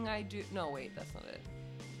 Everything I do. No, wait, that's not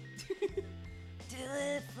it. Do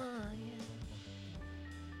it for you.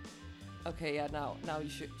 Okay, yeah, now you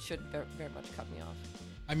should very much cut me off.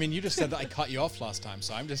 I mean, you just said that I cut you off last time,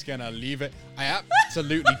 so I'm just going to leave it. I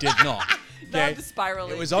absolutely did not. Now Okay? I'm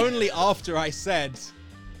spiraling. It was only after I said,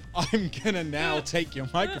 I'm going to now take your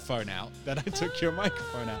microphone out, that I took your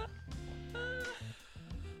microphone out.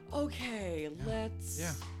 Okay, let's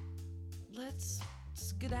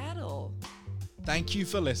skedaddle. Thank you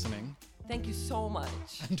for listening, Thank you so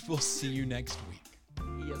much. and we'll see you next week.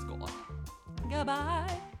 Yes, go on.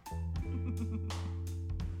 Goodbye.